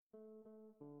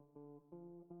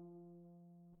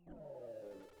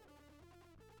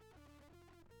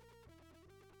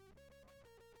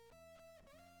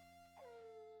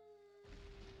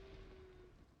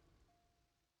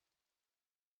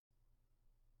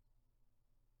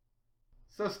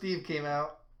So Steve came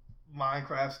out,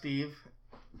 Minecraft Steve,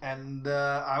 and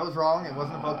I was wrong. It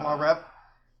wasn't a Pokemon rep.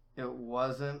 It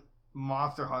wasn't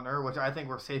Monster Hunter, which I think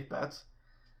were safe bets.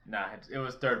 Nah, it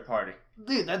was third party.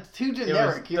 Dude, that's too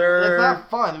generic. It was third It's not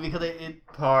fun because it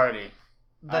party.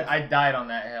 I died on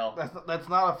that hill. That's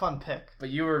not a fun pick. But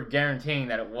you were guaranteeing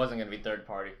that it wasn't going to be third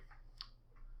party.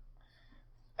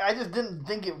 I just didn't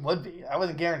think it would be. I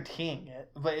wasn't guaranteeing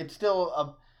it, but it's still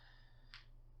a.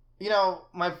 You know,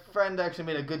 my friend actually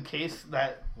made a good case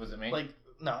that... Was it me? Like,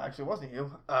 no, actually it wasn't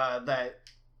you. That,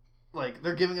 like,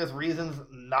 they're giving us reasons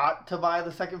not to buy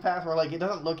the second pass, where, like, it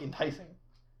doesn't look enticing.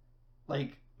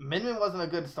 Like, Min Min wasn't a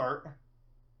good start,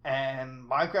 and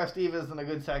Minecraft Steve isn't a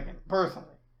good second,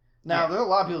 personally. Now, there's a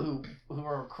lot of people who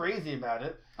are crazy about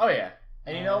it. Oh, yeah.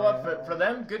 And you know what? For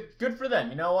them, good for them.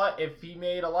 You know what? If he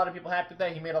made a lot of people happy with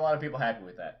that, he made a lot of people happy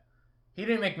with that. He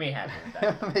didn't make me happy with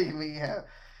that. Make me happy.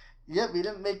 Yep, he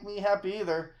didn't make me happy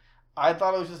either. I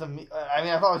thought it was just I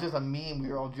thought it was just a meme we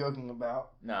were all joking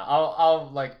about. No,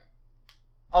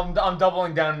 I'm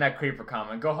doubling down on that creeper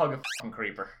comment. Go hug a fucking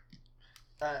creeper.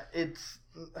 I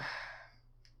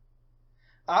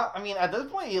mean, at this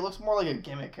point, he looks more like a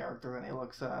gimmick character than he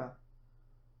looks,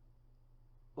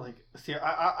 like, serious.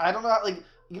 I don't know, like,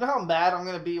 you know how mad I'm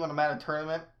gonna be when I'm at a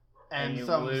tournament and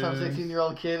some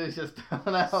 16-year-old kid is just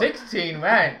throwing out... 16,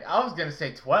 man. I was gonna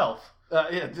say 12.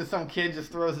 Yeah, just some kid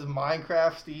just throws his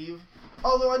Minecraft Steve.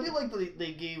 Although I do like that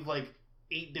they gave, like,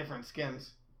 8 different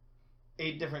skins.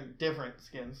 8 different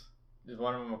skins. Is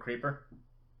one of them a creeper?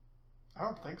 I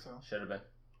don't think so. Should have been.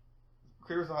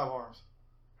 Creepers don't have arms.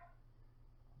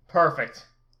 Perfect.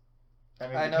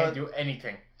 That means you can't do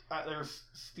anything. There's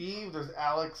Steve, there's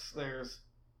Alex, there's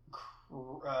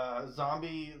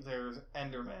Zombie, there's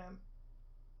Enderman.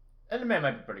 Enderman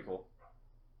might be pretty cool.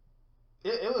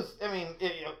 It was, I mean,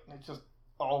 it's just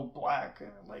all black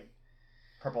and, like...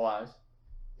 Purple eyes.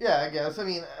 Yeah, I guess. I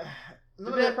mean...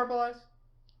 Did they have purple eyes?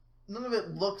 None of it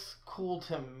looks cool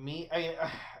to me. I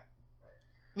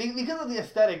mean, because of the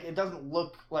aesthetic, it doesn't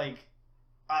look like...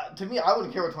 to me, I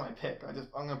wouldn't care which one I pick.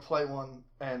 I'm going to play one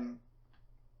and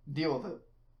deal with it.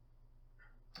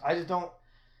 I just don't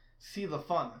see the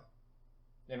fun.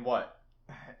 In what?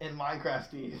 In Minecraft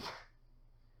Steve.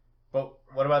 But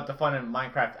what about the fun in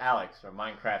Minecraft Alex or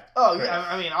Minecraft Oh, Chris? yeah,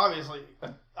 I mean,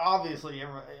 obviously,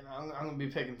 I'm going to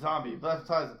be picking Zombie, but that's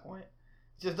besides the point.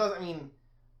 It just doesn't, I mean...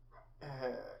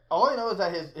 all I know is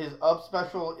that his up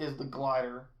special is the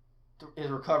glider,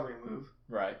 his recovery move.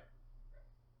 Right.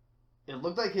 It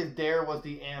looked like his dare was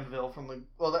the anvil from the...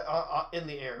 Well, in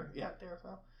the air. Yeah, dare.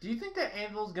 So. Do you think that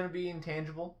anvil's going to be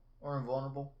intangible or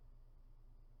invulnerable?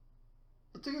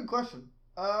 That's a good question.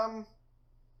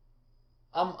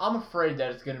 I'm afraid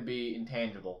that it's going to be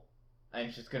intangible, and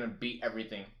it's just going to beat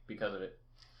everything because of it.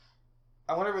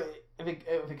 I wonder if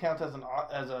it counts as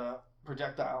a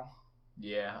projectile.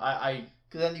 Yeah, I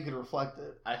because then you could reflect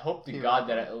it. I hope to God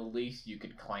that at least you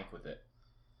could clank with it.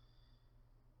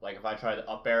 Like if I try to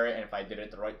up air it, and if I did it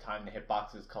at the right time, the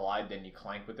hitboxes collide, then you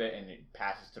clank with it, and it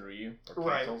passes through you or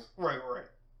cancels. Right.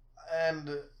 And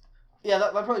yeah,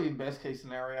 that'd probably be best case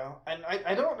scenario. And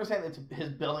I don't understand his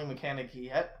building mechanic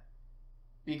yet.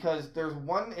 Because there's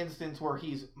one instance where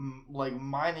he's like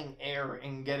mining air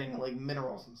and getting like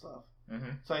minerals and stuff.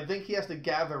 Mm-hmm. So I think he has to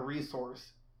gather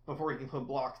resource before he can put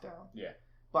blocks down. Yeah.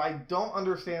 But I don't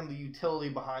understand the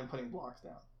utility behind putting blocks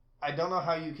down. I don't know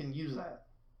how you can use that.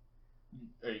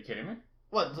 Are you kidding me?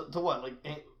 What? To what? Like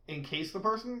encase the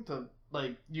person? To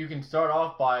like... You can start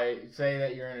off by say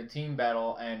that you're in a team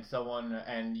battle and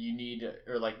you need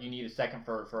a second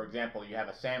for example, you have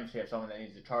a Sam, so you have someone that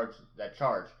needs to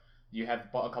charge. You have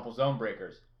a couple zone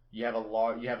breakers. You have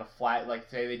a flat, like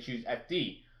say they choose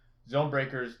FD. Zone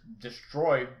breakers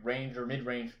destroy range or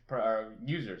mid-range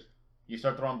users. You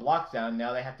start throwing blocks down,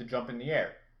 now they have to jump in the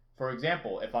air. For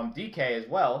example, if I'm DK as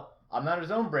well, I'm not a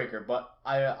zone breaker, but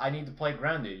I need to play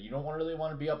grounded. You don't really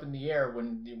want to be up in the air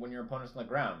when your opponent's on the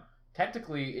ground.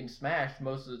 Technically, in Smash,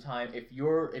 most of the time, if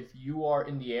you are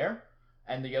in the air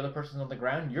and the other person's on the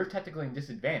ground, you're technically in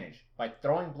disadvantage. By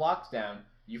throwing blocks down,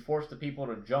 you force the people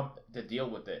to jump to deal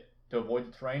with it, to avoid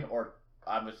the terrain, or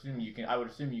I would assume you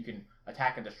can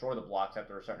attack and destroy the blocks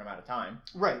after a certain amount of time.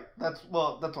 Right. That's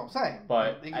what I'm saying.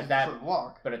 But at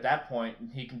that point,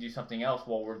 he can do something else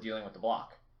while we're dealing with the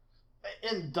block.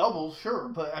 In doubles, sure,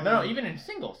 but no, even in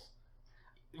singles.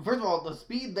 first of all, the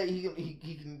speed that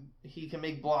he can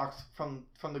make blocks from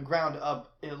the ground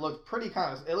up, it looks pretty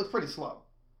slow.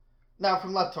 Now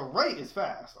from left to right is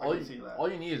fast. I can see that. All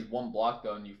you need is one block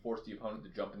though, and you force the opponent to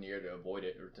jump in the air to avoid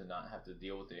it or to not have to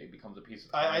deal with it. It becomes a piece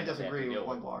of time. I disagree with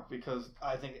one block because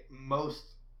I think most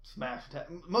dash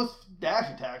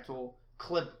attacks will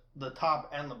clip the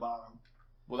top and the bottom.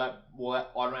 Will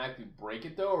that automatically break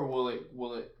it though, or will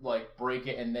it like break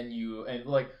it and then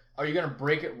are you gonna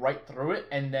break it right through it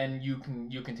and then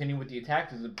you continue with the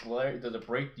attack? Does it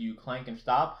break? Do you clank and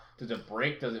stop? Does it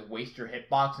break? Does it waste your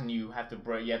hitbox and you have to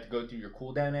go through your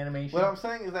cooldown animation? What I'm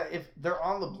saying is that if they're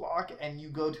on the block and you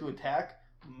go to attack,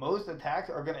 most attacks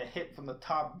are gonna hit from the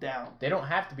top down. They don't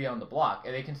have to be on the block.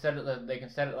 They can set it. They can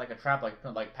set it like a trap,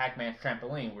 like Pac-Man's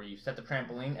trampoline, where you set the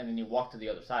trampoline and then you walk to the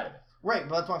other side of it. Right,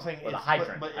 but that's what I'm saying. Or the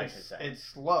hydrant, I should say. It's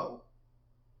slow.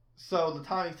 So the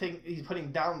time he's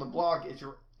putting down the block is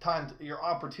your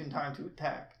opportune time to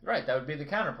attack. Right, that would be the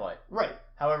counterplay. Right.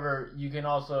 However, you can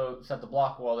also set the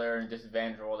block while they're in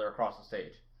disadvantage or while they're across the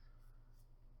stage.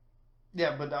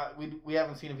 Yeah, but we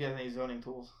haven't seen if he has any zoning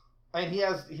tools. I mean, he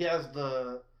has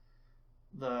the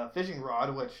fishing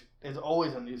rod, which is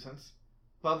always a nuisance.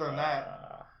 But other than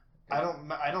that, I don't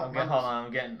remember. Hold on,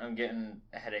 I'm getting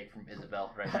a headache from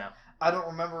Isabel right now. I don't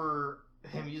remember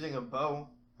him using a bow.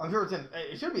 I'm sure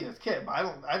it should be in his kit, but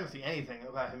I didn't see anything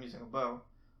about him using a bow.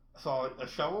 I saw a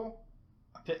shovel.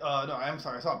 I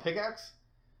saw a pickaxe.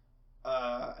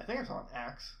 I think I saw an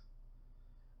axe.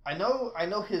 I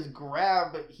know his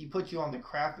grab. He puts you on the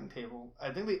crafting table.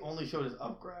 I think they only showed his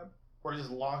up grab, or it just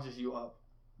launches you up.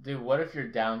 Dude, what if your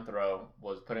down throw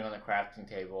was putting on the crafting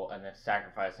table and then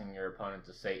sacrificing your opponent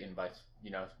to Satan by,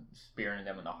 spearing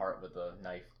them in the heart with a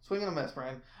knife? Swing and a miss,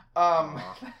 Brian.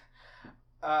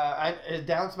 His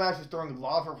down smash is throwing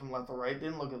lava from left to right.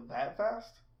 Didn't look that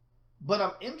fast. But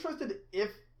I'm interested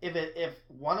if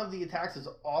one of the attacks is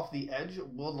off the edge,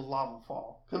 will the lava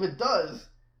fall? Because if it does,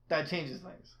 that changes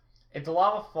things. If the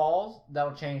lava falls,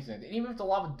 that'll change things. And even if the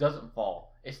lava doesn't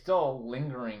fall, it's still a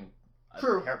lingering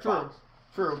hairbox.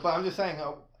 True, but I'm just saying,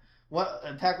 what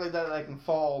attack like that can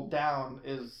fall down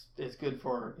is good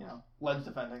for ledge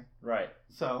defending. Right.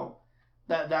 So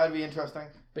that would be interesting.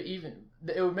 But even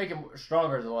it would make him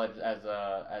stronger as a ledge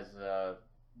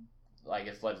I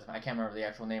guess ledge defense. I can't remember the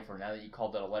actual name for it. Now that you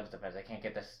called it a ledge defense, I can't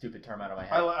get that stupid term out of my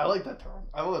head. I like that term.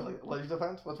 I always like it. Ledge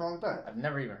defense. What's wrong with that? I've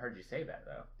never even heard you say that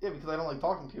though. Yeah, because I don't like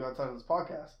talking to you outside of this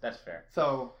podcast. That's fair.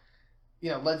 So.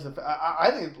 Ledge defense.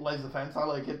 I think ledge defense. I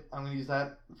like it. I'm gonna use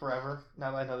that forever. Now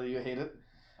that I know that you hate it.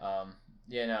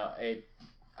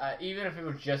 Even if it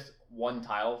was just one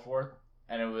tile's worth,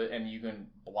 and you can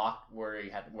block where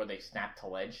they snap to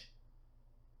ledge,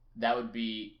 that would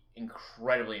be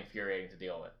incredibly infuriating to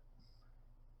deal with.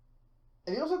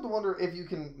 And you also have to wonder if you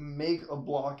can make a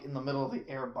block in the middle of the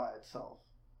air by itself.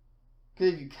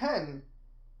 Because if you can,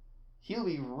 he'll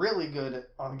be really good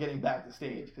on getting back to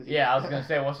stage. I was going to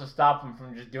say, what's to stop him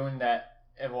from just doing that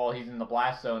while he's in the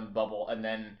blast zone bubble and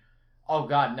then... Oh,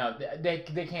 God, no.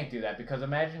 They can't do that because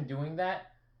imagine doing that.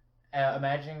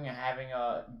 Imagine having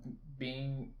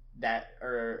being that...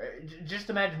 Or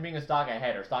just imagine being a stock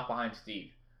ahead or stock behind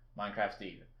Steve, Minecraft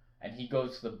Steve. And he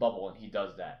goes to the bubble and he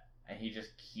does that. And he just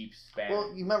keeps spamming.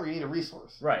 Well, you remember you need a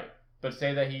resource. Right. But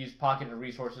say that he's pocketed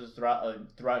resources throughout a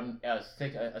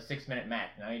 6-minute match.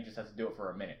 Now he just has to do it for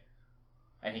a minute,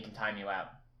 and he can time you out.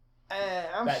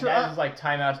 That is like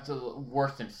timeouts to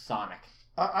worse than Sonic.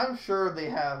 I'm sure they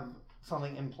have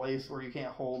something in place where you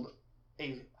can't hold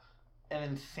an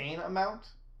insane amount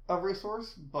of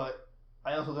resource, but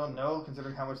I also don't know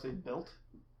considering how much they built.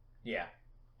 Yeah.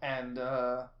 And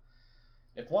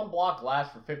if one block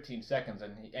lasts for 15 seconds,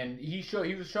 and he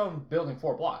was shown building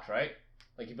 4 blocks, right?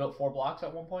 Like he built 4 blocks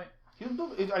at one point? There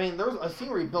was a scene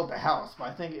where he built a house, but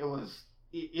I think it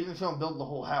didn't show him build the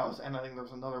whole house, and I think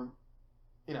there's another,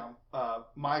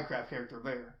 Minecraft character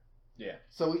there. Yeah.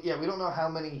 So, we don't know how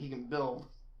many he can build,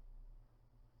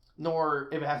 nor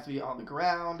if it has to be on the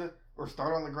ground, or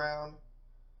start on the ground.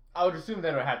 I would assume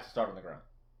that it would have to start on the ground.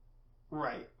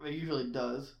 Right. It usually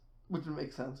does, which would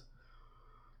make sense.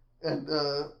 And,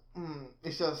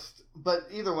 it's just, but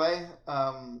either way,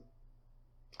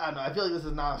 I don't know. I feel like this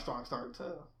is not a strong start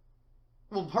to.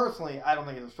 Well, personally, I don't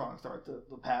think it's a strong start to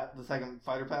the second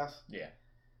fighter pass. Yeah.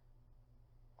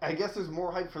 I guess there's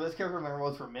more hype for this character than there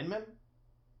was for Min Min.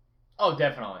 Oh,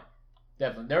 definitely.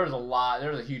 There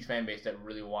was a huge fan base that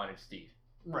really wanted Steve.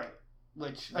 Right.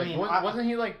 Which wasn't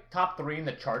he like top 3 in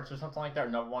the charts or something like that, or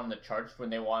number 1 in the charts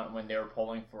when they were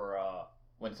polling for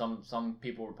when some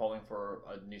people were polling for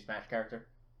a new Smash character?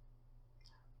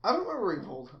 I don't remember where he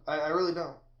pulled. I really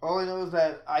don't. All I know is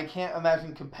that I can't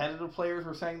imagine competitive players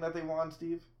were saying that they wanted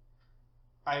Steve.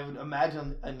 I would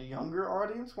imagine a younger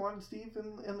audience wanted Steve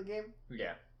in the game.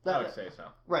 Yeah, I would say so.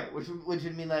 Right, which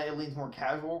would mean that it leans more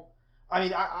casual. I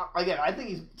mean, I think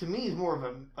he's more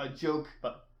of a joke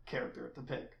character to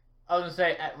pick. I was gonna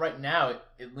say right now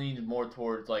it leans more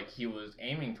towards like he was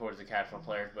aiming towards the casual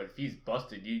players, but if he's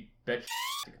busted, you bet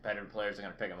the competitive players are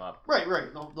gonna pick him up. Right.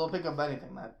 They'll pick up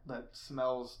anything that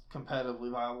smells competitively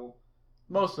viable.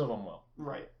 Most of them will.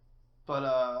 Right,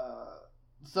 but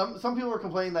some people are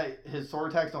complaining that his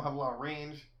sword attacks don't have a lot of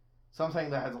range. Some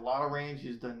saying that has a lot of range.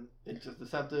 It's just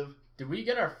deceptive. Did we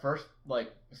get our first like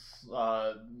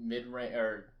mid-range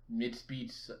or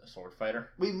mid-speed sword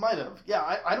fighter? We might have. Yeah,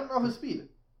 I don't know his speed.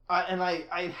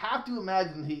 I have to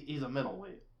imagine he's a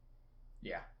middleweight.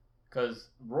 Yeah, because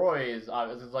Roy is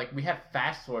it's like we have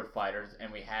fast sword fighters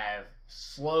and we have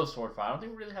slow sword fighters. I don't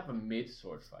think we really have a mid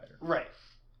sword fighter. Right,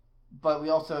 but we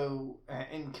also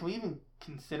and can we even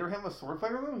consider him a sword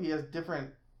fighter though?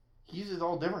 He uses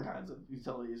all different kinds of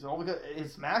utilities. All because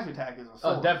his smash attack is a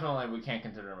sword. Oh, definitely we can't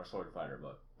consider him a sword fighter,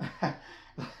 but I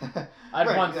just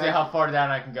right, want to see how far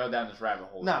down I can go down this rabbit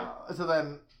hole. No, so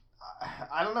then.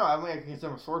 I don't know. I don't think I can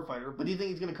consider him a sword fighter, but do you think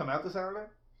he's going to come out this Saturday?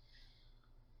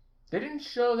 They didn't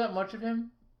show that much of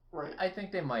him. Right. I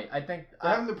think they might. I think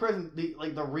they're having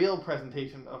the real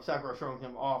presentation of Sakura showing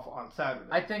him off on Saturday.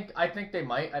 I think they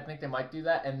might. I think they might do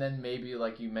that, and then maybe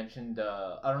like you mentioned.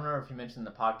 I don't know if you mentioned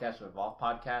the podcast or Evolve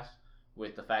podcast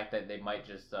with the fact that they might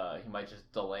just he might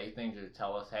just delay things or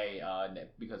tell us, hey,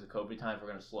 because of COVID times, we're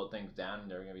going to slow things down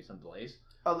and there are going to be some delays.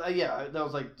 Oh yeah, that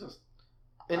was like just.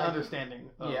 Understanding.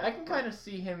 Yeah, I can kind of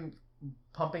see him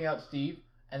pumping out Steve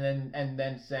and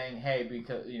then saying, hey,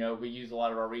 because we use a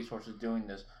lot of our resources doing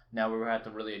this. Now we have to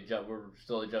really adjust. We're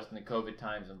still adjusting to COVID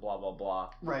times and blah blah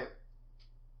blah. Right.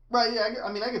 Yeah.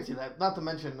 I mean, I can see that. Not to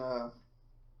mention,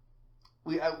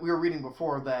 we were reading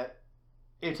before that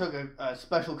it took a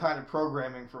special kind of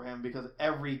programming for him because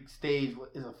every stage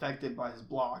is affected by his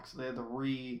blocks. They had to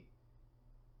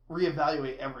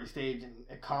reevaluate every stage and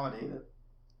accommodate it.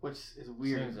 Which is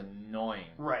weird. Seems annoying.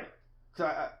 Right.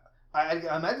 Because I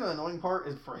imagine the annoying part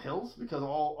is for hills because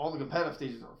all the competitive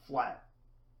stages are flat.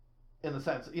 In the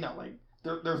sense, like,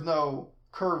 there's no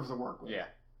curves to work with. Yeah.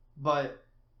 But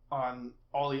on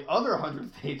all the other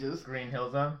 100 stages... Green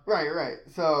Hill Zone? Right.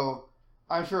 So,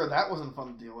 I'm sure that wasn't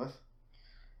fun to deal with.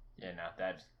 Yeah, no,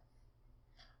 that's...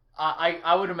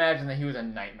 I would imagine that he was a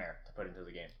nightmare to put into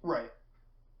the game. Right.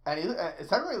 And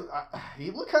he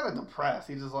looked kind of depressed.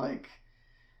 He just like...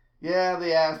 Yeah,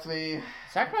 they asked me.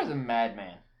 Sakurai's a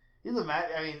madman. He is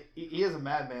a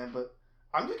madman, but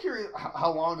I'm just curious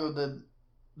how long ago did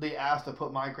they ask to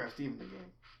put Minecraft Steve in the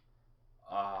game?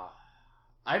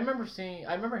 I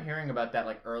remember hearing about that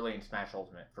like early in Smash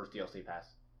Ultimate, first DLC pass.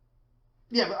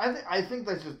 Yeah, but I think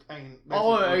that's just,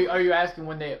 are you asking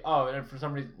when they, and for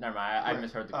some reason, never mind, I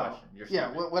misheard the question. You're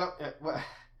stupid.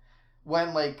 When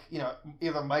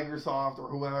either Microsoft or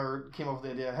whoever came up with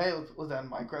the idea, hey, let's add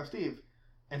Minecraft Steve.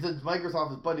 And since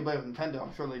Microsoft is buddy with Nintendo,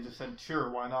 I'm sure they just said,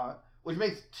 sure, why not? Which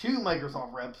makes 2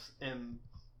 Microsoft reps in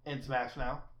Smash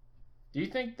now. Do you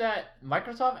think that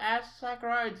Microsoft asked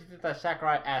Sakurai, or do you think that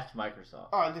Sakurai asked Microsoft?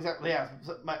 Oh, I think they asked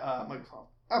Microsoft.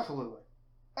 Absolutely.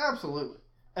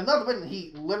 And not to mention,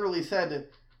 he literally said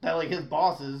that like his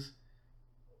bosses,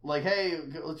 like, hey,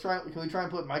 can we try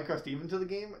and put Minecraft Steve into the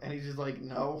game? And he's just like,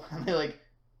 no. And they're like,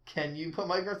 can you put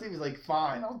Minecraft Steve? He's like,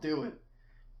 fine, I'll do it.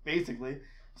 Basically.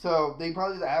 So they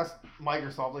probably just asked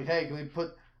Microsoft, like, hey, can we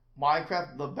put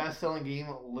Minecraft, the best-selling game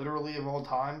literally of all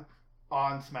time,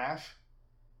 on Smash?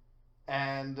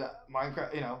 And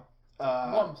Minecraft,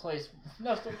 one place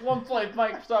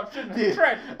Microsoft shouldn't have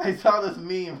tried. I saw this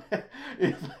meme.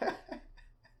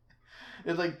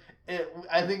 It's like,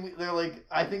 I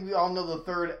think we all know the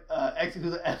who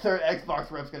the third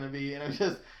Xbox rep's gonna be, and it was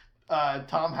just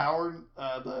Tom Howard,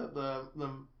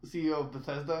 the CEO of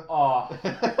Bethesda. Oh.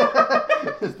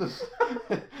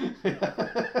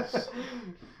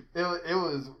 It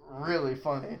was really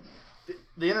funny.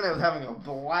 The internet was having a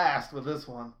blast with this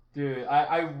one. Dude,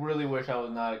 I really wish I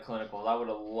was not at Clinical. I would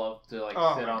have loved to sit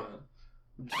on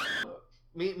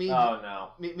me. Oh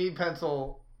no. Me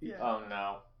pencil. Yeah. Oh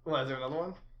no. What, is there another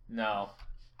one? No.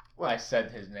 What? I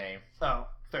said his name. Oh,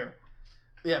 fair.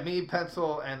 Yeah, me,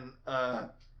 pencil, and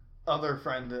other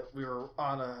friend that we were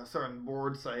on a certain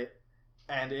board site,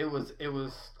 and I was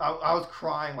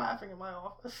crying laughing in my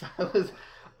office. I was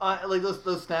like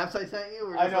those snaps I sent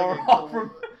you.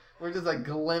 We're just a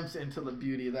glimpse into the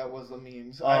beauty that was the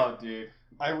memes. Dude.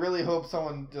 I really hope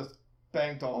someone just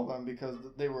banked all of them because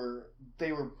they were.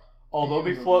 Oh, they'll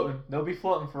be floating. They'll be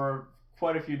floating for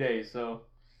quite a few days. So.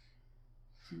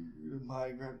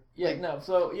 migrant. Yeah, no.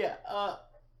 So yeah,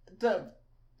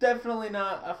 definitely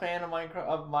not a fan of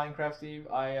Minecraft Steve.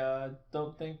 I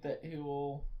don't think that he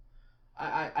will.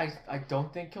 I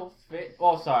don't think he'll fit.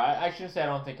 Well, sorry, I shouldn't say I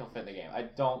don't think he'll fit in the game. I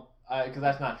don't, because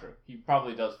that's not true. He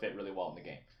probably does fit really well in the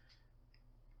game.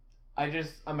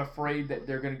 I'm afraid that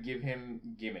they're gonna give him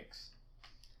gimmicks,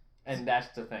 and that's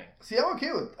the thing. See, I'm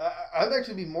okay with. I'd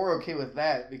actually be more okay with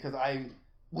that because I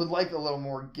would like a little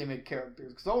more gimmick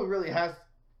characters. Because all we really has,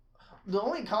 the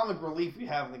only comic relief we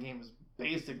have in the game is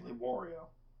basically Wario.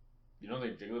 You know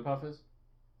what Jigglypuff is?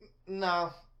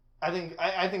 No, I think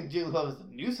Jigglypuff is a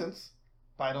nuisance,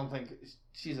 but I don't think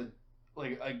she's a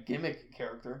gimmick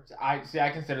character. I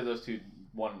consider those two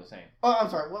one and the same. Oh, I'm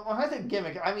sorry. When I say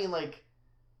gimmick, I mean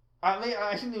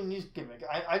I shouldn't even use gimmick.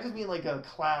 I just mean like a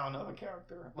clown of a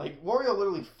character. Like Wario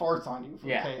literally farts on you for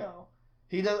KO.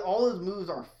 He does all his moves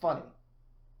are funny.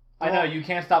 I know you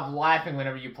can't stop laughing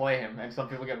whenever you play him, and some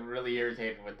people get really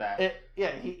irritated with that.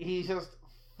 He's just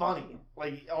funny.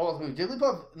 Like all his moves.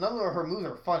 Jigglypuff, none of her moves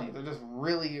are funny. They're just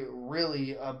really,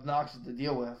 really obnoxious to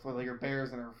deal with like her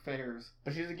bears and her fairs.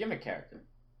 But she's a gimmick character.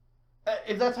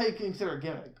 If that's how you consider a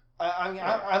gimmick,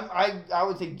 I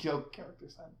would say joke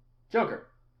characters then. Joker.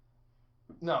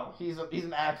 No, he's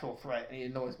an actual threat, and he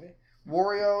annoys me.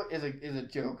 Wario is a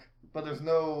joke, but there's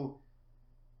no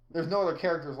other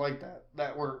characters like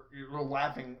that we're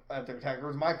laughing at their attack.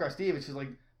 Whereas Minecraft Steve, it's just like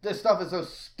this stuff is so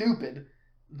stupid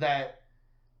that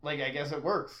I guess it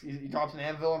works. He drops an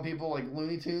anvil on people like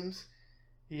Looney Tunes.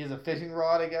 He has a fishing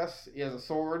rod, I guess. He has a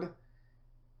sword.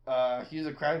 He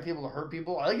uses a crafting table to hurt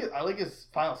people. I like his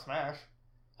final smash.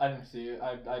 I didn't see it.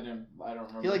 I don't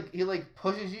remember. He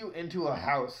pushes you into a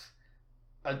house.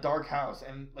 A dark house,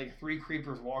 and 3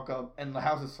 creepers walk up, and the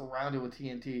house is surrounded with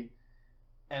TNT,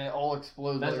 and it all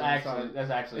explodes. That's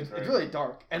actually it's really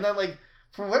dark. And then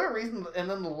for whatever reason, and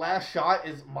then the last shot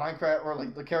is Minecraft or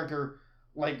the character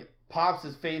pops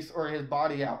his face or his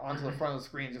body out onto the front of the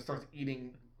screen and just starts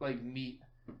eating meat.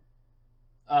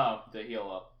 Oh, to heal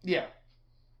up. Yeah.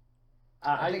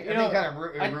 I think it kind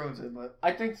of ruins it, but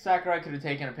I think Sakurai could have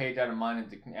taken a page out of mine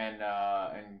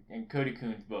and Cody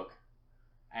Kuhn's book.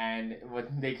 And what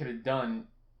they could have done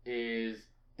is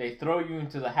they throw you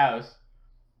into the house.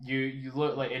 You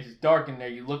look it's dark in there.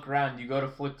 You look around. You go to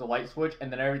flick the light switch,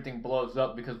 and then everything blows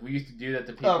up because we used to do that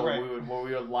to people. Right.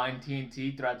 We would line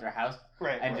TNT throughout their house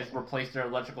just replace their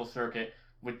electrical circuit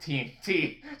with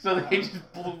TNT. So they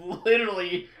just blew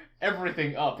literally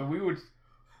everything up, and we would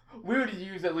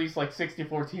use at least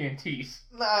 64 TNTs.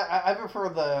 No, I prefer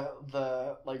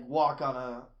the walk on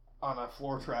a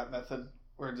floor trap method.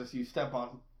 Where just you step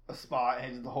on a spot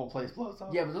and the whole place blows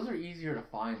up. Yeah, but those are easier to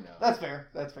find though. That's fair.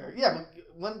 Yeah, but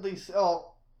when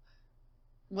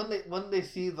they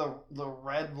see the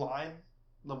red line,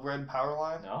 the red power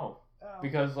line. No,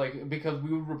 because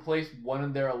we would replace one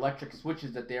of their electric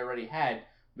switches that they already had.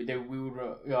 But the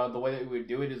way that we would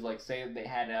do it is say they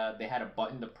had a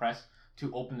button to press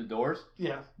to open the doors.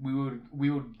 Yeah. We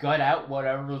would gut out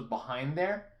whatever was behind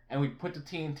there. And we'd put the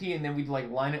TNT, and then we'd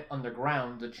line it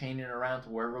underground to chain it around to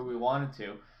wherever we wanted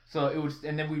to. So it was,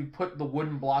 and then we'd put the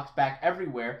wooden blocks back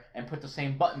everywhere and put the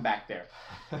same button back there.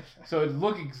 So it'd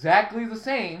look exactly the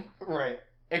same, right?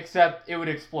 Except it would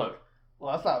explode.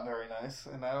 Well, that's not very nice,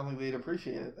 and I don't think they'd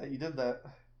appreciate it that you did that.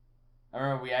 I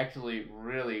remember we actually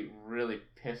really, really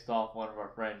pissed off one of our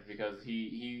friends because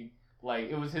he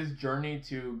it was his journey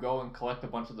to go and collect a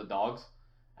bunch of the dogs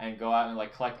and go out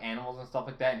and collect animals and stuff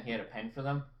like that, and he had a pen for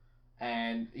them.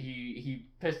 And he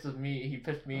pissed me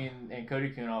and Cody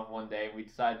Kuhn off one day. We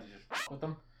decided to just fuck with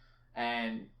him.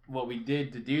 And what we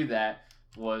did to do that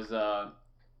was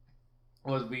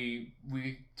we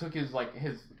took his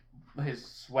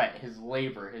sweat, his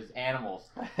labor, his animals.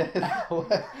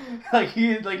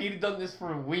 He'd done this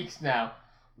for weeks now.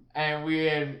 And we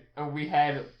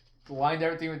had lined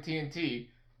everything with TNT.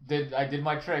 I did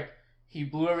my trick. He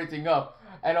blew everything up,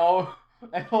 and all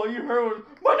you heard was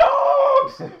my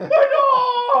dogs, my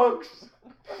dogs,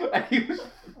 and he was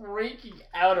freaking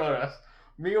out on us.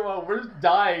 Meanwhile, we're just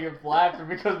dying of laughter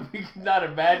because we could not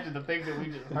imagine the things that we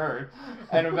just heard.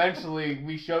 And eventually,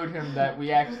 we showed him that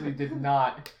we actually did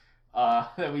not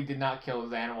kill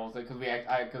his animals because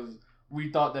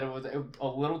we thought that it was a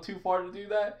little too far to do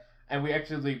that, and we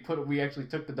actually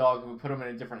took the dog and we put him in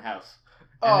a different house.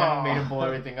 And then we made him blow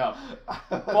everything up.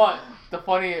 But the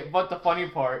funny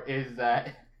part is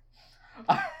that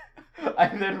I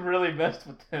then really messed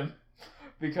with him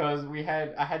because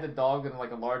I had the dog in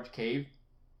a large cave,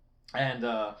 and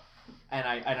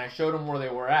I showed him where they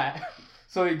were at.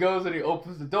 So he goes and he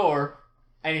opens the door,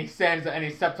 and he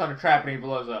steps on a trap and he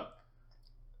blows up.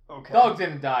 Okay. Dogs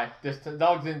didn't die.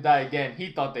 Dogs didn't die again.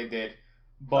 He thought they did,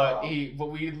 but we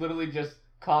literally just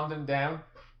calmed him down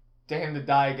to him to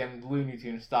die again, Looney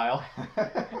Tunes style,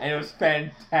 and it was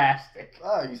fantastic.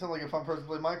 Ah, you sound like a fun person to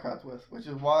play Minecraft with, which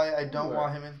is why I don't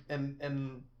want him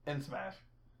in Smash.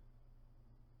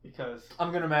 Because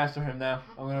I'm gonna master him now.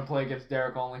 I'm gonna play against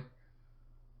Derek only.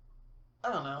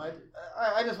 I don't know.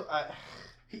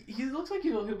 He looks like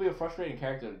he'll be a frustrating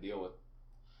character to deal with.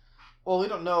 Well, we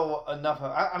don't know enough.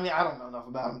 I don't know enough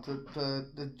about him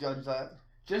to judge that.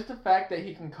 Just the fact that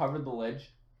he can cover the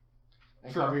ledge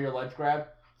and cover your ledge grab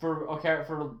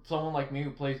for someone like me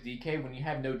who plays DK, when you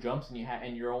have no jumps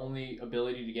and your only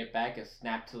ability to get back is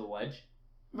snap to the ledge.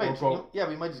 We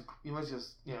might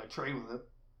just trade with it.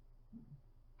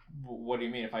 What do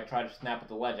you mean? If I try to snap at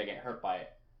the ledge, I get hurt by it.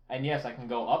 And yes, I can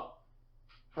go up.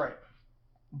 Right.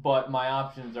 But my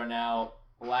options are now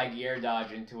laggy air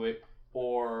dodge into it,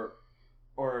 or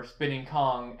spinning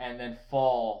Kong and then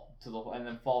fall to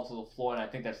the floor, and I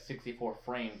think that's 64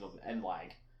 frames of end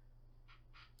lag.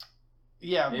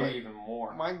 Yeah, maybe but even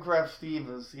more. Minecraft Steve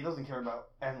he doesn't care about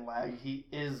end lag. He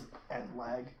is end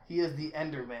lag. He is the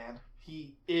Enderman.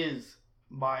 He is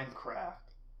Minecraft.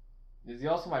 Is he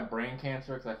also my brain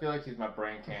cancer? Because I feel like he's my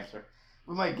brain cancer.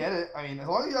 We might get it. I mean, as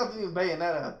long as you don't do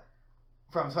Bayonetta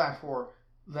from Smash 4,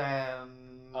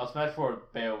 then... Smash 4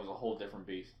 Bayo was a whole different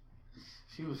beast.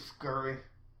 She was scurry.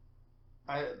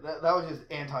 That was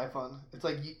just anti-fun. It's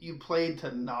like you played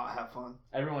to not have fun.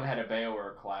 Everyone had a Bayo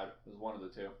or a Cloud. It was one of the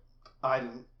two. I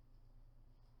didn't.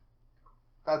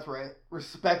 That's right.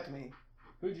 Respect me.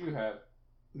 Who'd you have?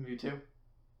 Mewtwo.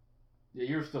 Yeah,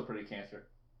 you were still pretty cancer.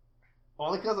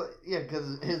 Only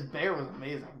because his bear was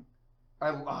amazing.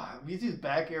 Mewtwo's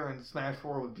back air in Smash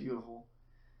 4 was beautiful.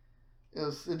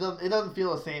 It doesn't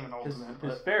feel the same in Ultimate.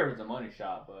 His fair was a money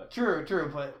shot, but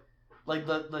true, but like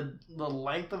the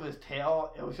length of his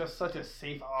tail, it was just such a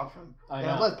safe option. I know. know.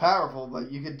 It was less powerful,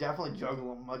 but you could definitely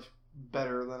juggle him much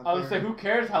better than. I would say, who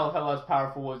cares how less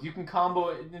powerful it was? You can combo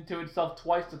it into itself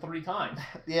twice to 3 times.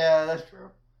 Yeah, that's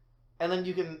true. And then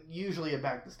you can usually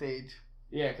back the stage.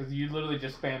 Yeah, because you literally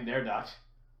just spam air dodge.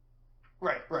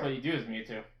 Right. That's what you do as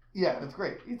Mewtwo. Yeah, it's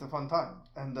great. It's a fun time.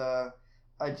 And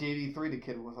I JV3'd a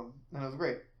kid with him, and it was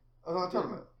great. I was on a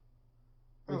tournament.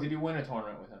 Did you win a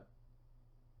tournament with him?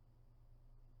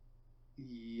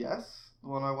 Yes. The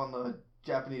one I won the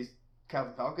Japanese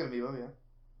Captain Falcon amiibo, yeah.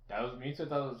 That was Mewtwo? I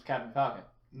thought it was Captain Falcon.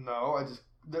 No, I just...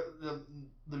 The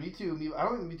Mewtwo amiibo... I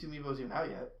don't think the Mewtwo amiibo is even out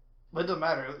yet. But it doesn't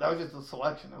matter. That was just a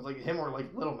selection. It was like him or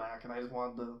like Little Mac, and I just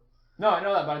wanted the... No, I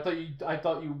know that, but I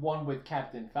thought you won with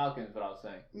Captain Falcon is what I was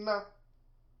saying. No.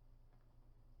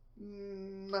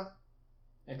 No.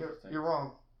 Interesting. You're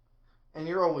wrong. And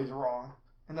you're always wrong.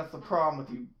 And that's the problem with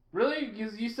you. Really?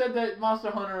 Because you said that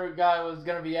Monster Hunter guy was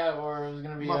going to be out, or it was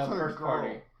going to be a first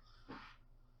party.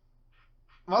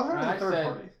 Monster Hunter is third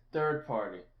party. Third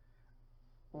party.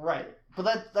 Right.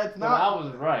 But that's not... I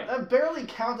was right. That barely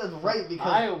counts as right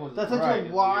because that's such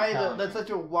a wide net. That's such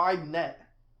a wide net.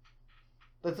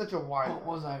 But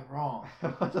was I wrong?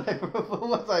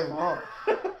 was I wrong?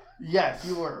 Yes,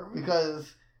 you were.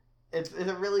 Because it's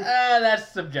really...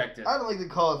 that's subjective. I don't like to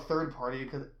call it third party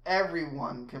because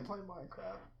everyone can play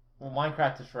Minecraft. Well,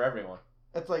 Minecraft is for everyone.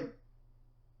 It's like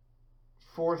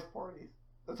fourth party.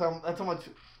 That's how much,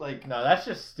 like... No, that's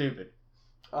just stupid.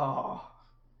 Oh.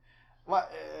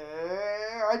 What?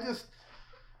 I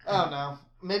don't know.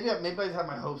 Maybe I just had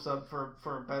my hopes up for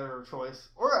a better choice.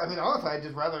 Or, I mean, honestly,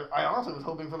 I honestly was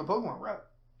hoping for the Pokemon rep.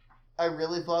 I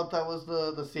really thought that was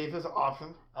the safest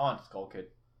option. I want Skull Kid.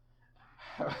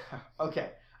 Okay.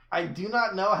 I do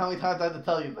not know how many times I have to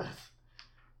tell you this.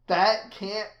 That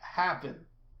can't happen.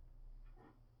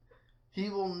 He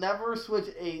will never switch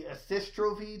a assist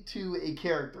trophy to a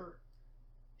character.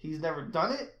 He's never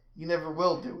done it. You never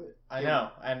will do it. I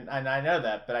know, and I know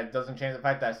that, but it doesn't change the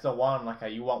fact that I still want him like how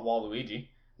you want Waluigi.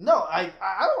 No, I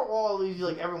don't want Waluigi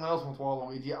like everyone else wants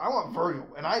Waluigi. I want Virgil,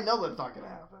 and I know that's not going to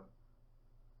happen.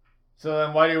 So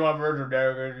then why do you want Virgil,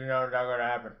 Derek? You know it's not going to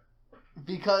happen.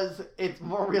 Because it's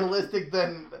more realistic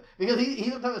than... Because he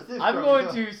doesn't have assist I'm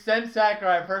going to send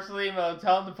Sakurai personally email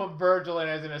tell him to put Virgil in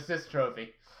as an assist trophy.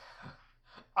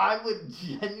 I would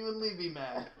genuinely be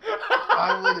mad.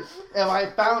 I would, if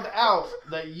I found out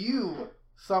that you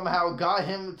somehow got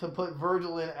him to put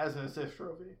Virgil in as an assist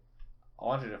trophy. I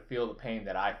want you to feel the pain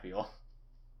that I feel.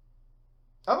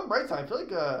 On the bright side, I feel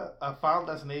like a Final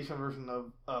Destination version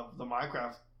of the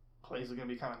Minecraft place is going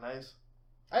to be kind of nice.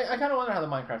 I kind of wonder how the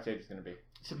Minecraft stage is going to be.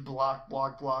 Should block,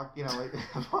 you know, like...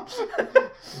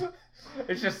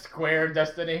 It's just square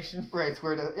destination. Right,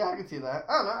 square. Yeah, I can see that.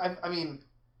 I don't know. I mean...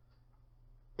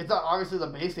 It's not obviously the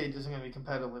base stage isn't going to be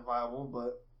competitively viable,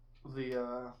 but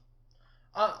the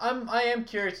I am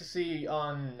curious to see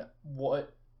on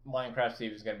what Minecraft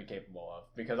Steve is going to be capable of,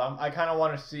 because I kind of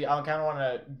want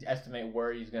to estimate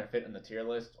where he's going to fit in the tier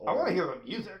list. I want to hear the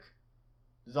music.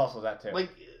 There's also that too. Like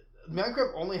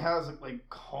Minecraft only has like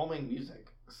calming music,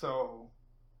 so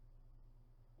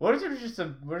what if there's just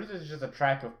a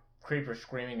track of creepers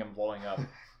screaming and blowing up?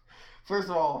 First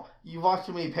of all, you watch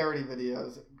too many parody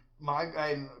videos.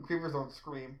 Creepers don't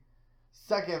scream.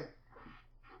 Second,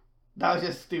 that was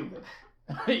just stupid.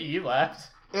 You laughed.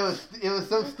 It was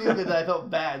so stupid that I felt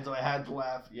bad, so I had to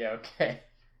laugh. Yeah, okay.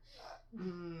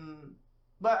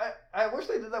 But I wish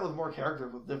they did that with more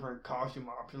characters with different costume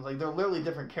options. Like, they're literally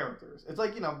different characters. It's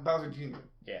like, Bowser Jr.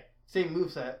 Yeah. Same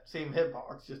moveset, same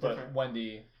hitbox, just different.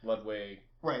 Wendy, Ludwig.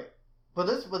 Right. But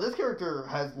this character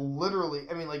has literally,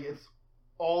 it's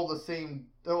all the same.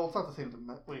 Well, it's not the same.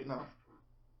 Wait, no.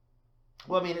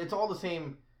 Well, it's all the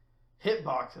same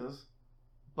hitboxes,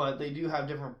 but they do have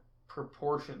different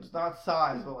proportions. Not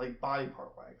size, but like body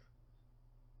part length.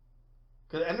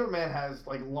 Because Enderman has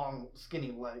like long,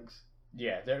 skinny legs.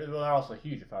 Yeah, they're also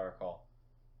huge, if I recall.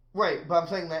 Right, but I'm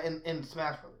saying that in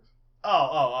Smash Brothers.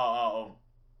 Oh.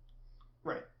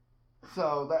 Right.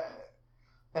 So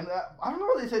I don't know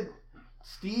why they said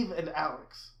Steve and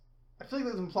Alex. I feel like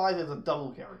this implies it's a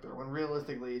double character when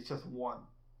realistically it's just one.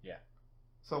 Yeah.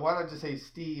 So why not just say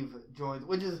Steve joins,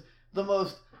 which is the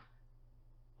most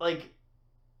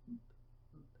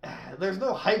there's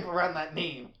no hype around that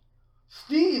name.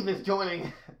 Steve is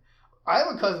joining. I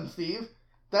have a cousin Steve.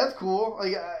 That's cool.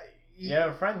 You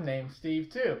have a friend named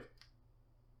Steve too.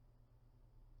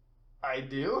 I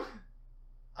do.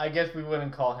 I guess we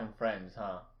wouldn't call him friends,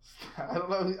 huh? I don't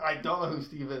know. I don't know who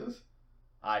Steve is.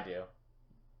 I do.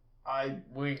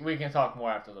 We can talk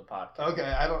more after the podcast. Okay.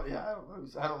 I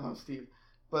don't know Steve,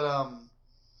 but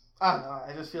I don't know.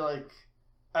 I just feel like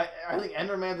I think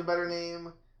Enderman's a better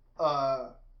name.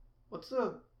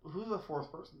 Who's the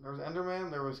fourth person? There was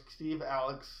Enderman. There was Steve,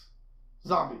 Alex,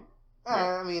 Zombie.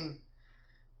 Yeah.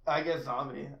 I guess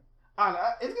Zombie. I don't know.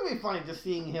 It's gonna be funny just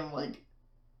seeing him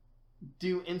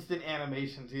do instant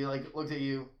animations. He looks at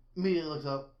you, immediately looks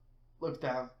up, looks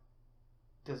down,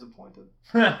 disappointed,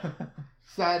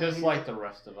 sad. Just like the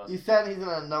rest of us. He's sad he's in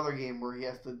another game where he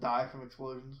has to die from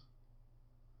explosions.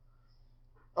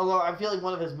 Although I feel like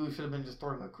one of his moves should have been just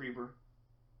throwing a creeper.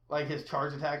 Like his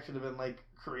charge attack should have been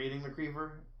creating the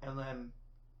creeper, and then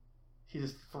he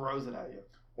just throws it at you.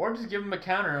 Or just give him a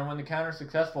counter, and when the counter's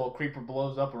successful, a creeper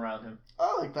blows up around him.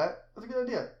 I like that. That's a good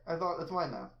idea. I thought that's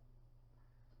mine now.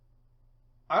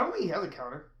 I don't think he has a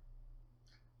counter.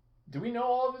 Do we know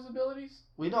all of his abilities?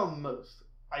 We know most.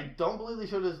 I don't believe they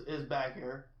showed his back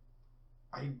air.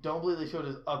 I don't believe they showed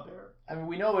his up air.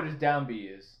 We know what his down B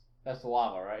is. That's the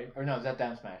lava, right? Or no, is that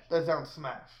down smash? That's down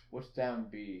smash. What's down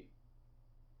B?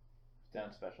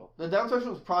 Down special. The down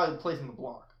special is probably placing the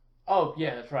block. Oh,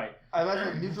 yeah, that's right. I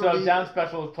imagine neutral So B... down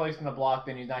special is placing the block,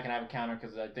 then he's not going to have a counter,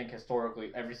 because I think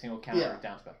historically every single counter is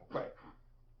down special. Right.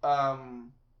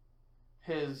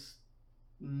 His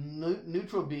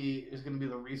neutral B is going to be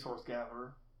the resource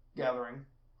gathering.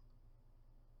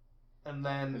 And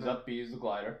then... His up B is the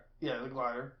glider. Yeah, the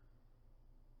glider.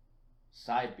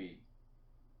 Side B.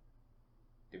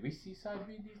 Did we see side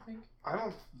B, do you think? I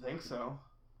don't think so.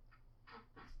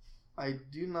 I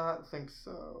do not think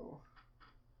so.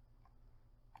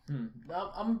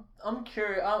 I'm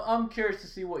curious. I'm curious to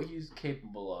see what he's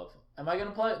capable of. Am I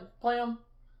gonna play him?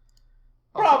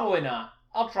 Probably not.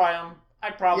 I'll try him.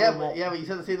 I probably won't. But you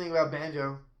said the same thing about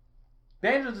Banjo.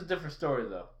 Banjo's a different story,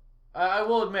 though. I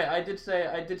will admit, I did say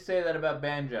that about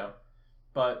Banjo,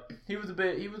 but he was a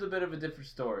bit of a different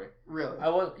story. Really?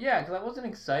 Because I wasn't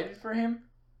excited for him,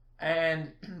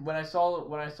 and when I saw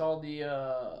the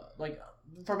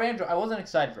for Banjo, I wasn't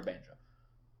excited for Banjo.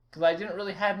 Because I didn't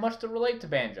really have much to relate to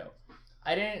Banjo.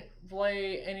 I didn't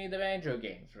play any of the Banjo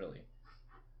games, really.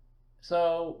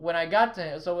 So when I got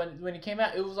to when he came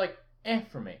out, it was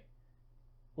for me.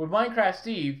 With Minecraft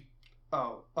Steve...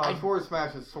 forward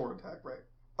smash is sword attack, right?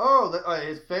 Oh,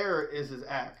 his fair is his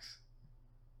axe.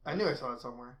 I knew I saw it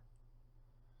somewhere.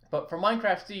 But for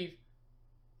Minecraft Steve,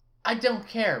 I don't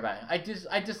care about him. I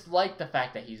just like the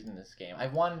fact that he's in this game. I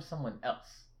wanted someone else.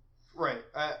 Right,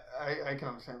 I can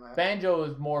understand that. Banjo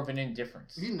is more of an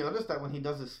indifference. Have you noticed that when he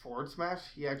does his forward smash,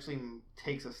 he actually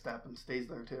takes a step and stays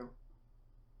there too?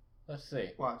 Let's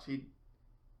see. Watch, he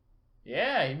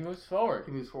moves forward.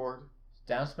 He moves forward.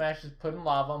 Down smash is putting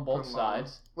lava on both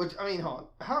sides. Which, hold on.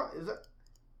 How is that?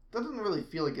 Doesn't really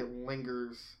feel like it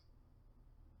lingers.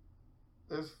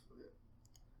 It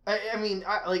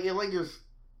lingers,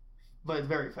 but it's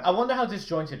very fast. I wonder how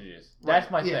disjointed it is. That's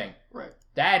my thing. Right.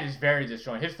 That is very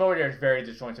disjointed. His forward air is very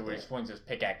disjointed where he swings his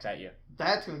pickaxe at you.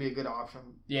 That's going to be a good option.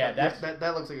 Yeah, that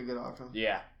looks like a good option.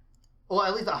 Yeah. Well,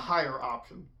 at least a higher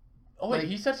option. Oh, wait,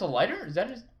 he sets a lighter? Is that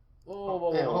his...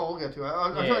 Whoa. Yeah, we'll get to it.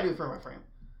 I'm trying to do it for my frame.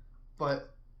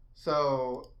 But,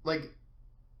 so, like...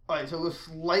 Alright, so it goes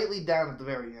slightly down at the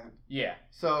very end. Yeah.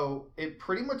 So, it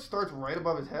pretty much starts right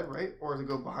above his head, right? Or does it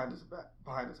go behind his head?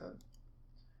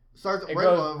 It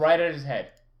goes right at his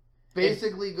head.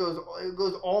 Basically, it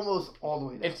goes almost all the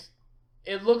way down.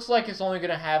 It looks like it's only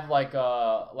gonna have like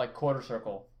quarter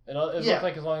circle. It looks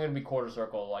like it's only gonna be quarter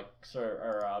circle,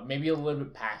 or maybe a little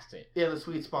bit past it. Yeah, the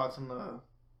sweet spot's in the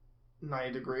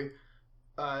 90 degree.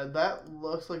 That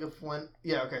looks like a flint.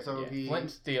 Yeah, okay, so he flint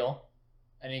and steel,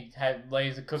 and he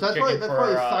lays a cooked so chicken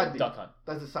for side duck hunt.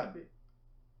 That's his side B.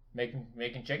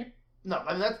 Making chicken? No,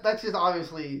 I mean that's just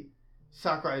obviously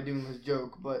Sakurai doing his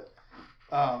joke, but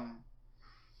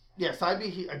yeah, side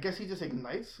B. I guess he just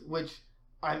ignites, which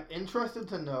I'm interested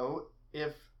to know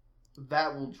if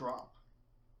that will drop.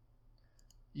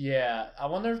 Yeah, I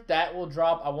wonder if that will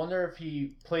drop. I wonder if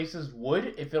he places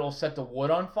wood, if it'll set the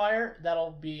wood on fire.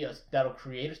 That'll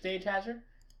create a stage hazard.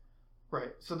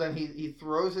 Right. So then he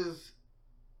throws his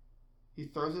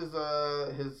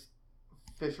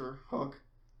fisher hook,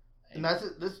 and that's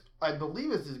it. This I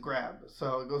believe is his grab.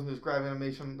 So it goes into his grab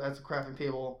animation. That's a crafting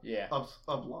table. Yeah. Up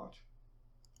launch.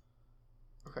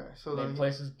 Okay, so then he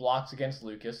places blocks against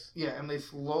Lucas. Yeah, and they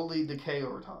slowly decay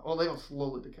over time. Well, they don't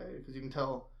slowly decay because you can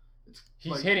tell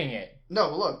he's hitting it.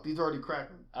 No, but look, these are already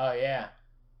cracking. Oh yeah.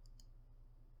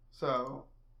 So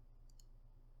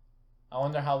I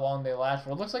wonder how long they last for.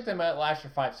 It looks like they might last for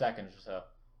 5 seconds or so.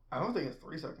 I don't think it's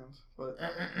 3 seconds, but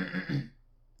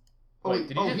did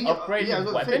he just upgrade his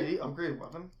weapon? Did he upgrade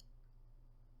weapon?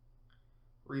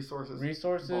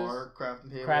 Resources, bar,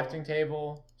 crafting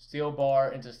table, steel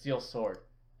bar into steel sword,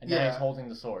 and now he's holding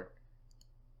the sword.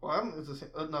 Well, it's the same.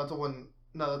 No, it's a one.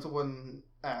 No, that's a one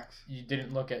axe. You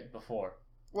didn't look at before.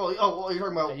 Well, you're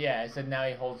talking about. Yeah, I said now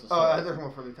he holds the sword. Oh, I thought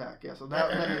you for the attack. Yeah, so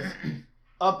that is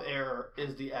up air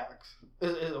is the axe.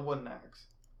 Is a wooden axe,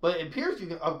 but it appears you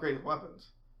can upgrade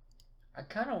weapons. I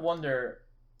kind of wonder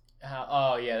how.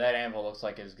 Oh yeah, that anvil looks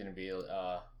like it's gonna be it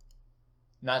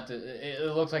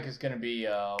looks like it's gonna be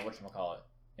whatchamacallit,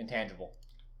 intangible.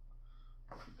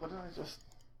 What did I just?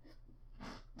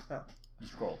 Oh. You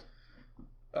scrolled.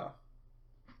 Oh.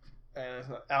 And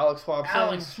Alex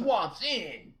swaps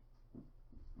in.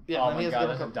 Yeah, oh my god,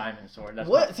 that's a diamond sword. That's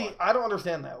what? See, I don't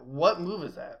understand that. What move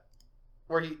is that?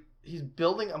 Where he's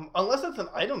building, unless it's an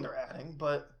item they're adding,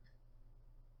 but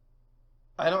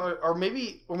I don't. Or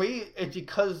maybe it's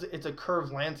because it's a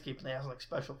curved landscape and they have something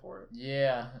special for it.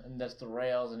 Yeah, and that's the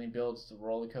rails, and he builds the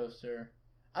roller coaster.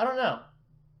 I don't know.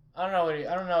 I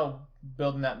don't know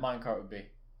building that minecart would be.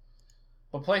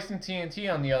 But placing TNT,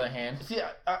 on the other hand... See,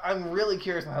 I'm really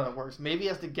curious on how that works. Maybe he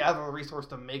has to gather the resource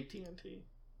to make TNT.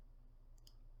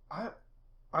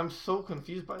 I'm so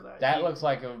confused by that. That looks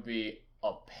like it would be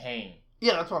a pain.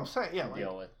 Yeah, that's what I'm saying. Yeah, to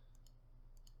deal with.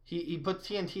 He puts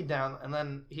TNT down, and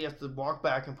then he has to walk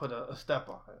back and put a step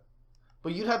on it.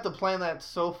 But you'd have to plan that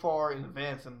so far in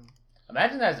advance. And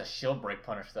imagine that as a shield break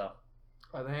punish, though.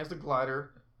 Then he has the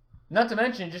glider. Not to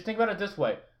mention, just think about it this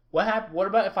way. What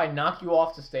about if I knock you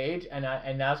off the stage and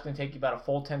now it's going to take you about a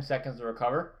full 10 seconds to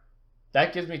recover?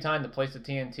 That gives me time to place the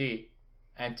TNT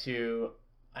and to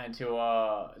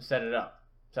set it up.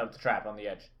 Set up the trap on the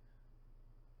edge.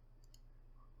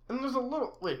 And there's a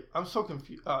little... Wait, I'm so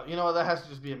confused. You know what? That has to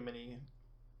just be a mini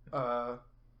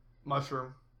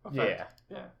mushroom effect.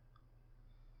 Yeah.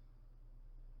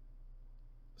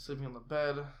 Sleeping on the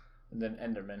bed. And then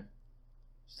Enderman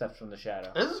steps from the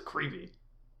shadow. This is creepy.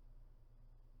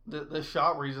 The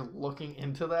shot where he's just looking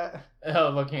into that.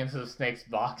 Oh, looking into the snake's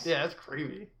box. Yeah, that's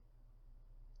creepy.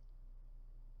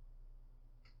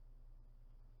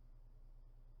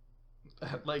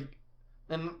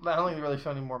 And I don't think they really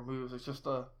show any more moves. It's just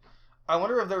I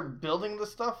wonder if they're building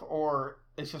this stuff or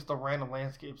it's just the random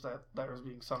landscapes that is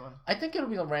being summoned. I think it'll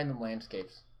be the random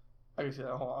landscapes. I can see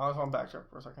that. Hold on, I just want to backtrack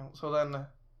for a second. So then,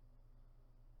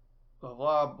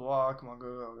 blah blah. Come on,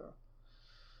 go.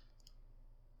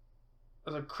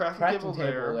 There's a crafting table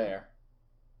there.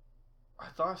 I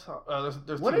thought I saw.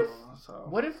 There's what two if, of them, so.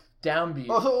 What if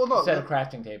Downbeat set a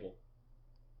crafting table?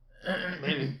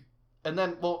 Maybe. And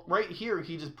then, right here,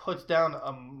 he just puts down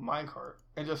a minecart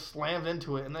and just slams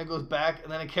into it, and then it goes back,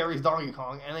 and then it carries Donkey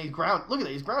Kong, and then he's grounded. Look at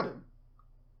that, he's grounded.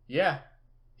 Yeah.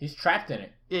 He's trapped in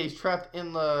it. Yeah, he's trapped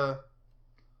in the...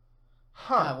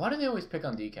 God, why do they always pick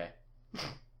on DK?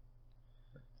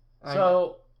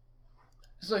 So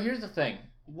here's the thing.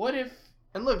 What if...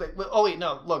 And look, oh wait,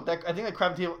 no, look, I think the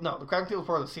crafting table... No, the crafting table is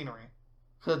part of the scenery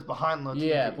because it's behind the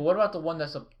Yeah, TNT. but what about the one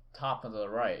that's up top of the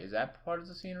right? Is that part of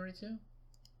the scenery too?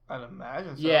 I'd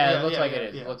imagine so. Yeah, it looks like it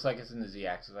is. Yeah. It looks like it's in the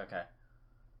Z-axis. Okay.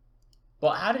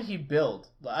 But how did he build?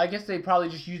 I guess they probably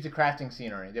just used the crafting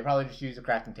scenery. They probably just used the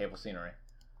crafting table scenery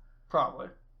Probably.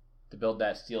 to build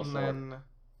that steel And sword. then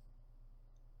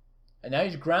And now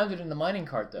he's grounded in the mining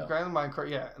cart, he though. grounded the minecart,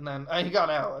 yeah. And then he got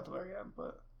out at the very end,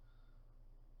 but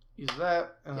use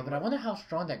that. And Yeah, then, but I wonder how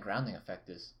strong that grounding effect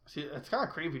is. see, it's kind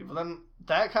of creepy, but then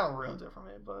that kind of ruins it for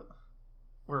me. But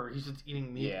where he's just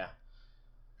eating meat. Yeah.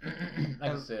 I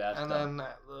can see that. And then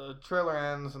the trailer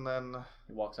ends, and then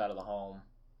he walks out of the home.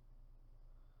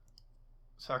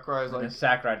 Sakurai's And then like,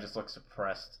 Sakurai just looks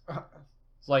suppressed.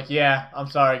 It's like, yeah, I'm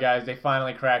sorry, guys. They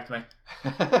finally cracked me.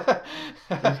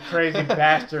 Those crazy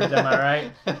bastards, am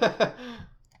I right?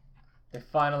 They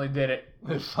finally did it.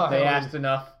 They asked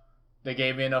enough. They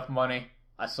gave me enough money.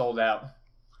 I sold out.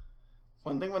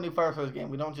 One thing about New Fire Force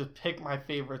game, we don't just pick my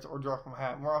favorites or draw from a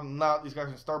hat. More often than not, these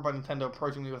guys are started by Nintendo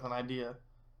approaching me with an idea.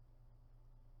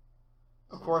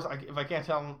 Of course, if I can't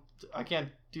tell them, I can't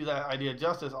do that idea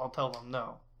justice, I'll tell them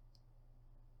no.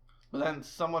 But then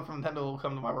someone from Nintendo will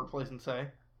come to my workplace and say,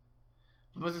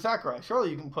 Mr. Sakurai, surely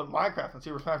you can put Minecraft and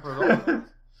Super Smash Bros. Over there.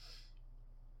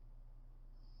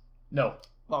 No.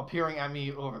 While peering at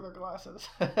me over their glasses.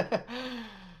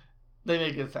 They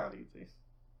make it sound easy.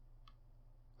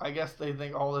 I guess they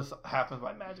think all this happens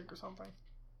by magic or something.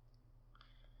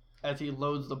 As he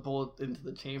loads the bullet into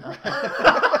the chamber.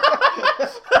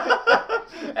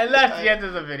 And that's the end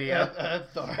of the video.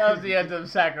 That's dark. That was the end of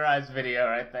Sakurai's video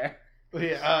right there.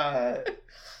 Yeah,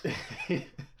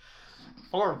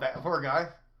 poor guy.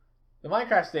 The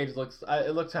Minecraft stage looks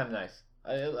kind of nice.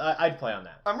 I'd play on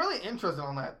that. I'm really interested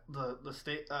on that. The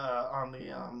state on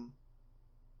the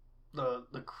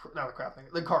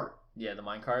cart. Yeah, the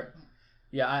minecart.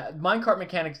 Yeah, minecart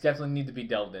mechanics definitely need to be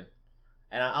delved in.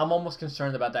 And I'm almost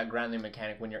concerned about that grounding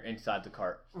mechanic when you're inside the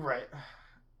cart. Right.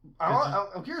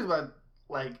 I'm curious about,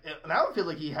 like, and I would feel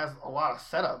like he has a lot of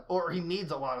setup, or he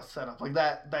needs a lot of setup. Like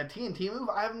that TNT move,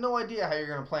 I have no idea how you're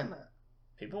going to plan that.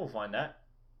 People will find that.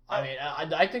 I mean,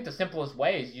 I think the simplest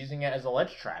way is using it as a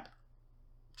ledge trap.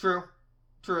 True.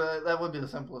 That would be the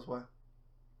simplest way.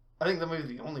 I think that may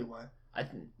be the only way. I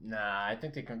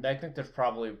think there's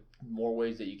probably more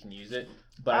ways that you can use it,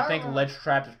 but I think ledge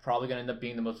trap is probably going to end up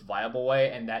being the most viable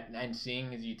way. And seeing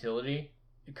his utility,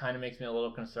 it kind of makes me a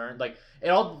little concerned. Like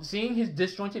seeing his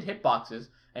disjointed hitboxes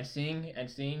and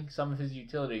seeing some of his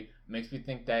utility makes me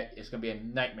think that it's going to be a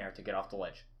nightmare to get off the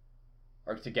ledge,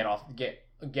 or to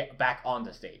get back on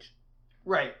the stage.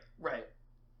 Right.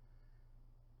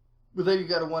 But then you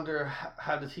got to wonder,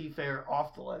 how does he fare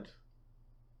off the ledge?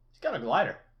 He's got a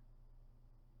glider.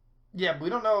 Yeah, but we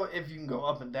don't know if you can go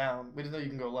up and down. We just know you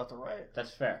can go left or right.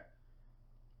 That's fair.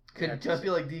 Could it just be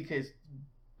like DK's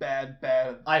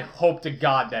bad. I hope to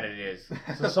God that it is,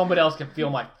 so someone else can feel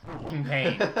my fucking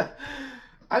pain.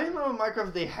 I didn't know in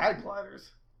Minecraft they had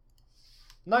gliders.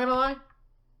 Not gonna lie,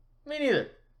 me neither.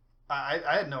 I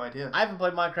had no idea. I haven't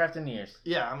played Minecraft in years.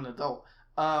 Yeah, I'm an adult.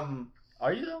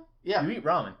 Are you though? Yeah. You eat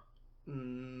ramen.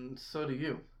 So do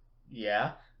you.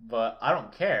 Yeah, but I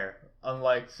don't care.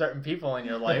 Unlike certain people in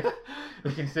your life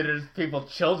who considers people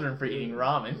children for eating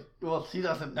ramen. Well, she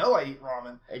doesn't know I eat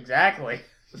ramen. Exactly.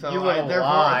 So you little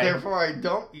lie. Therefore I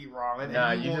don't eat ramen.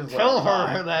 Nah, and you will just tell let her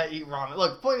lie. that I eat ramen.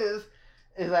 Look, point is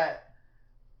that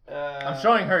I'm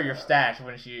showing her your stash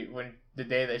when the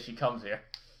day that she comes here.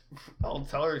 I'll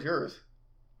tell her it's yours.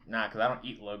 Nah, because I don't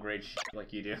eat low grade shit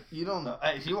like you do. You don't know.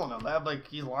 She won't know that. Like,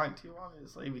 he's lying to you,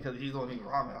 obviously, because he's the one eating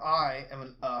ramen. I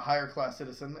am a higher class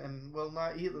citizen and will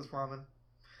not eat this ramen.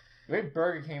 You ate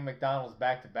Burger King and McDonald's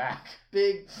back to back.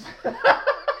 Big.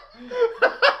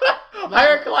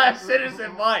 Higher class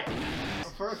citizen, Mike.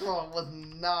 First of all, it was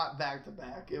not back to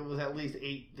back. It was at least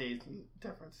 8 days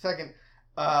difference. Second,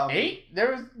 8?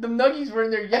 The nuggies were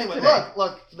in there yesterday. Anyway,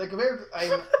 look. The compared,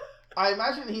 I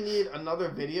imagine he needed another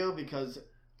video because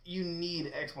you need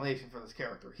explanation for this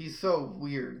character. He's so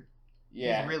weird.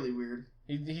 Yeah, he's really weird.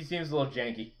 He seems a little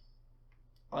janky.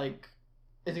 Like,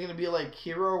 is it gonna be like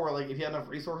Hero, where like if you have enough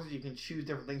resources, you can choose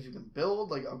different things you can build,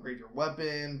 like upgrade your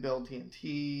weapon, build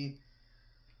TNT.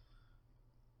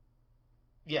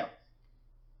 Yeah.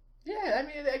 Yeah, I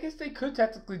mean, I guess they could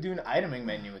technically do an iteming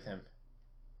menu with him.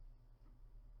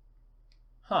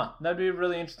 Huh, that'd be a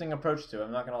really interesting approach to it,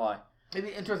 I'm not gonna lie. Maybe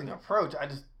an interesting approach. I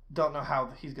just don't know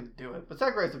how he's gonna do it. But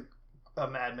Sakurai's a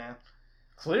madman.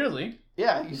 Clearly.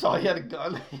 Yeah, you saw he had a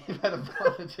gun. He had a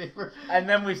gun in the chamber. And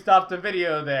then we stopped the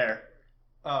video there.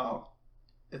 Oh,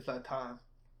 it's that time.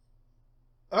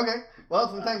 Okay, well,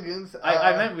 some Tenguns.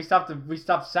 I meant we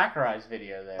stopped Sakurai's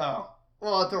video there. Oh,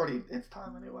 well, it's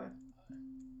time anyway.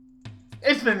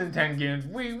 It's been the 10 Goons.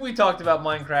 We talked about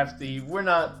Minecraft, Steve. We're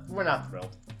not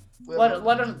thrilled. Well,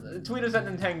 Let us tweet us at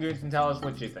Nintengoons and tell us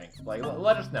what you think. Like,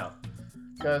 let us know,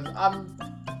 because I'm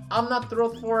not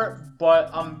thrilled for it, but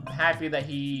I'm happy that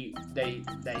he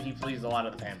pleased a lot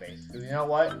of the fan base. Because you know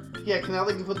what? yeah, now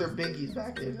they can put their binkies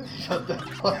back in. Shut the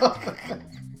fuck up.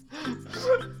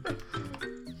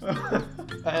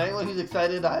 And anyone who's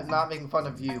excited, I'm not making fun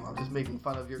of you. I'm just making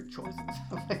fun of your choices.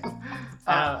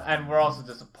 And we're also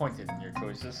disappointed in your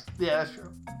choices. Yeah, that's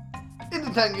true. In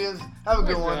the 10 Goons, have a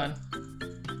good one.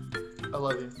 I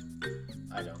love you.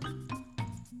 I don't.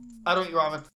 I don't eat ramen.